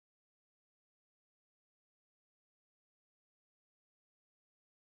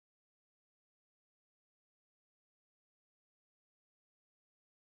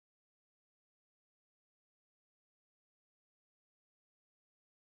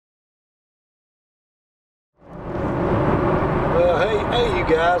you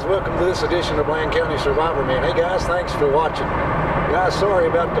guys. Welcome to this edition of Bland County Survivor Man. Hey guys, thanks for watching. Guys, sorry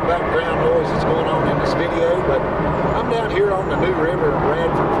about the background noise that's going on in this video, but I'm down here on the New River in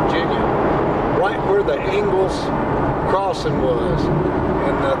Bradford, Virginia, right where the Ingles crossing was.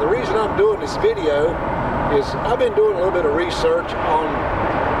 And the reason I'm doing this video is I've been doing a little bit of research on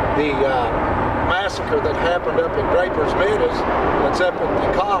the massacre that happened up in Draper's Meadows. That's up at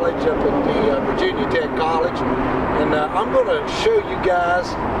the college, up at the Virginia Tech College. And I'm going to show you guys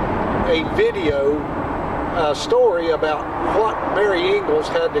a video story about what Mary Ingles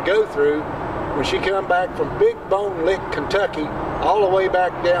had to go through when she come back from Big Bone Lick, Kentucky, all the way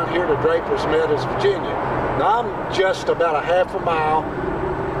back down here to Draper's Meadows, Virginia. Now I'm just about a half a mile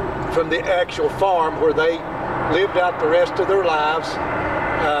from the actual farm where they lived out the rest of their lives.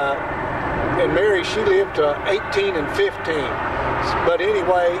 And Mary, she lived to 18 and 15. But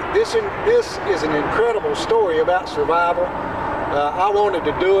anyway, this is an incredible story about survival. I wanted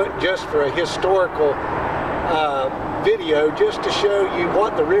to do it just for a historical video, just to show you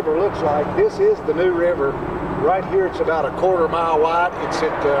what the river looks like. This is the New River. Right here, it's about a quarter mile wide. It's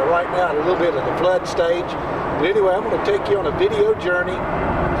at right now at a little bit of the flood stage. But anyway, I'm going to take you on a video journey.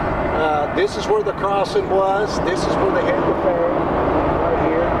 This is where the crossing was. This is where they had the ferry.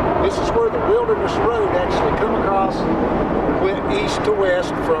 This is where the Wilderness Road actually come across and went east to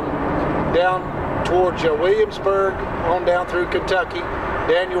west from down towards Williamsburg on down through Kentucky.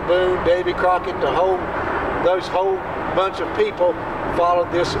 Daniel Boone, Davy Crockett, those whole bunch of people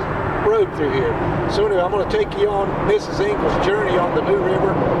followed this road through here. So anyway, I'm going to take you on Mrs. Ingles' journey on the New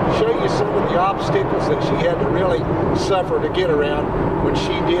River, show you some of the obstacles that she had to really suffer to get around when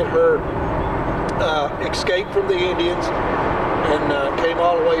she did her escape from the Indians and came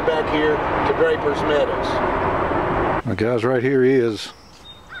all the way back here to Draper's Meadows. Well, guys, right here is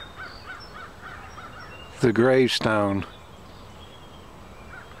the gravestone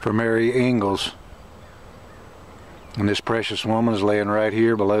for Mary Ingles. And this precious woman is laying right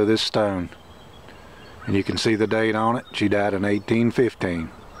here below this stone. And you can see the date on it. She died in 1815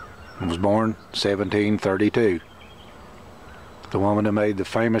 and was born 1732. The woman who made the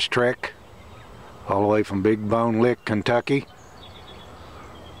famous trek all the way from Big Bone Lick, Kentucky,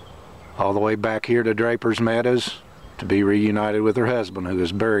 all the way back here to Draper's Meadows to be reunited with her husband, who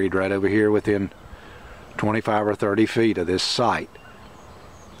is buried right over here within 25 or 30 feet of this site.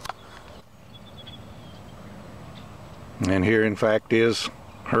 And here, in fact, is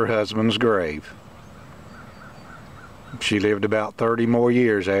her husband's grave. She lived about 30 more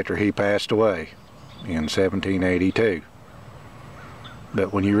years after he passed away in 1782.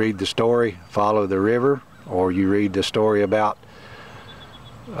 But when you read the story, Follow the River, or you read the story about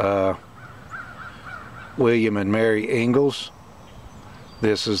William and Mary Ingles,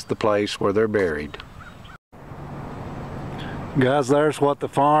 this is the place where they're buried. Guys, there's what the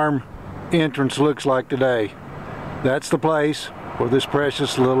farm entrance looks like today. That's the place where this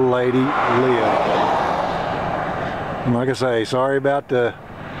precious little lady lived. And like I say, sorry about the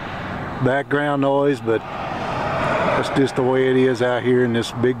background noise, but that's just the way it is out here in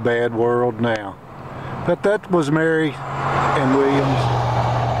this big bad world now. But that was Mary and William's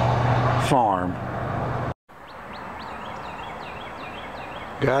farm.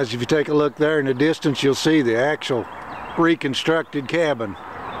 Guys, if you take a look there in the distance, you'll see the actual reconstructed cabin.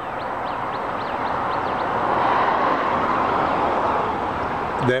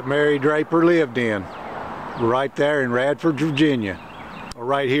 That Mary Draper lived in, right there in Radford, Virginia, or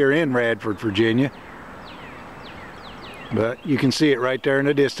right here in Radford, Virginia. But you can see it right there in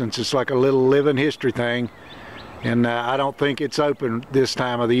the distance. It's like a little living history thing, and I don't think it's open this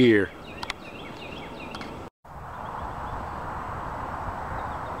time of the year.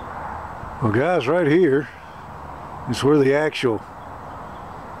 Well, guys, right here is where the actual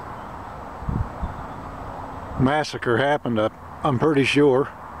massacre happened. I'm pretty sure.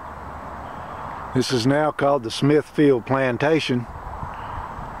 This is now called the Smithfield Plantation,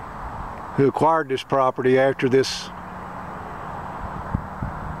 who acquired this property after this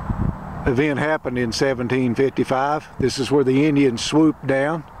event happened in 1755. This is where the Indians swooped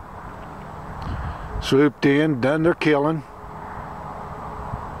in, done their killing,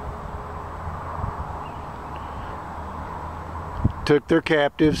 took their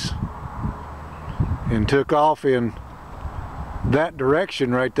captives, and took off in that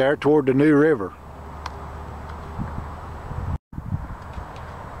direction right there toward the New River.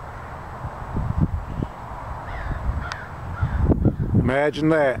 Imagine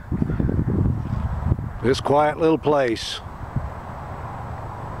that. This quiet little place.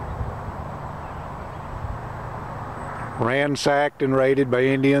 Ransacked and raided by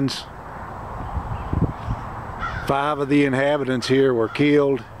Indians. 5 of the inhabitants here were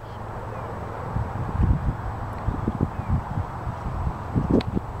killed.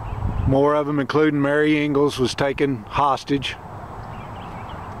 More of them, including Mary Ingles, was taken hostage.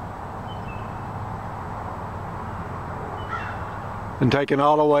 And taken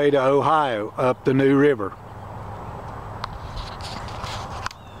all the way to Ohio, up the New River.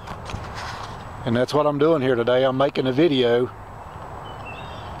 And that's what I'm doing here today. I'm making a video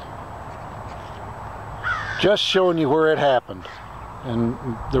just showing you where it happened. And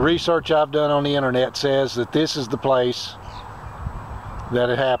the research I've done on the internet says that this is the place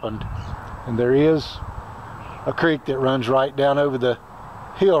that it happened. And there is a creek that runs right down over the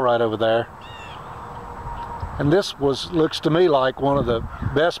hill right over there. And this looks to me like one of the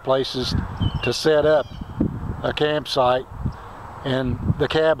best places to set up a campsite and the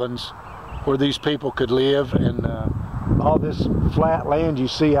cabins where these people could live. And all this flat land you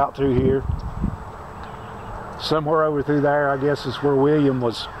see out through here, somewhere over through there, I guess is where William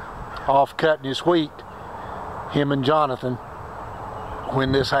was off cutting his wheat, him and Jonathan,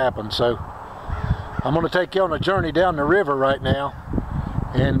 when this happened. So I'm going to take you on a journey down the river right now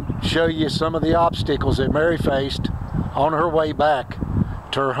and show you some of the obstacles that Mary faced on her way back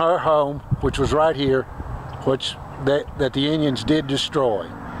to her home, which was right here, which that the Indians did destroy.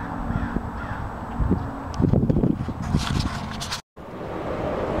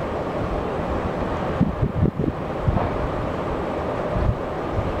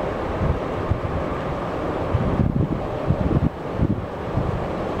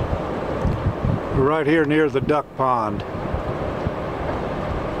 We're right here near the duck pond.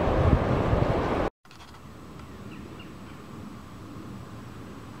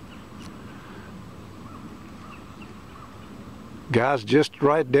 Guys, just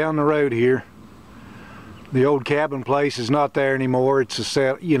right down the road here. The old cabin place is not there anymore. It's a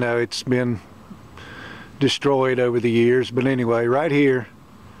set, you know, it's been destroyed over the years. But anyway, right here,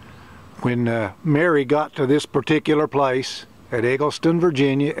 when Mary got to this particular place at Eggleston,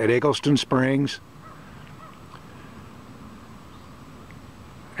 Virginia, at Eggleston Springs,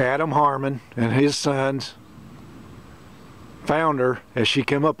 Adam Harmon and his sons found her as she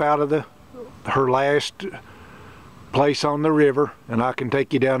came up out of her last place on the river, and I can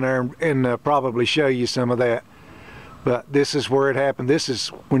take you down there and probably show you some of that. But this is where it happened. This is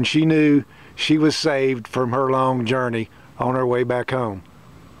when she knew she was saved from her long journey on her way back home.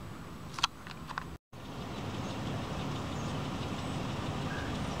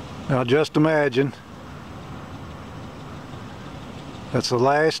 Now just imagine, that's the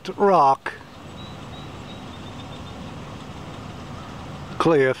last rock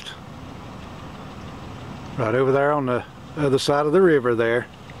cliff right over there on the other side of the river there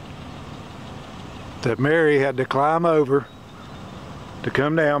that Mary had to climb over to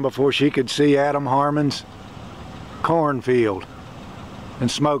come down before she could see Adam Harmon's cornfield and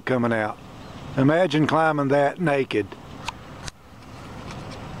smoke coming out. Imagine climbing that naked.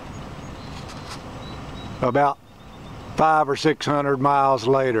 About 500 or 600 miles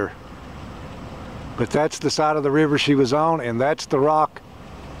later. But that's the side of the river she was on, and that's the rock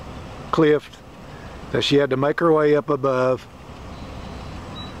cliff that she had to make her way up above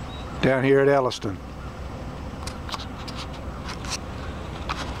down here at Elliston.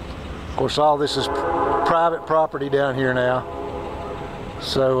 Of course, all this is private property down here now,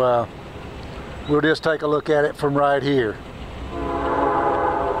 so we'll just take a look at it from right here.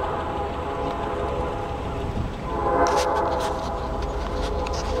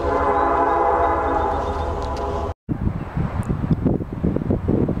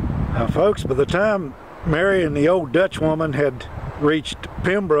 Now folks, by the time Mary and the old Dutch woman had reached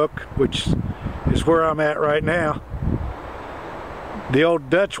Pembroke, which is where I'm at right now, the old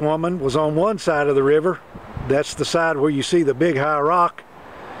Dutch woman was on one side of the river. That's the side where you see the big high rock.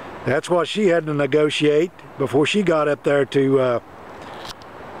 That's what she had to negotiate before she got up there to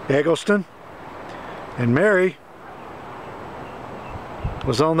Eggleston. And Mary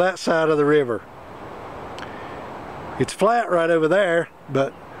was on that side of the river. It's flat right over there,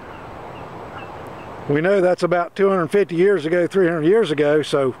 but we know that's about 250 years ago, 300 years ago,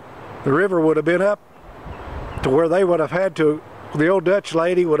 so the river would have been up to where they would have had to, the old Dutch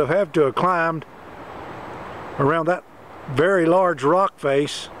lady would have had to have climbed around that very large rock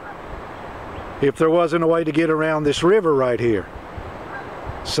face if there wasn't a way to get around this river right here.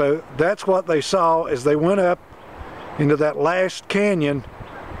 So that's what they saw as they went up into that last canyon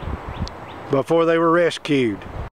before they were rescued.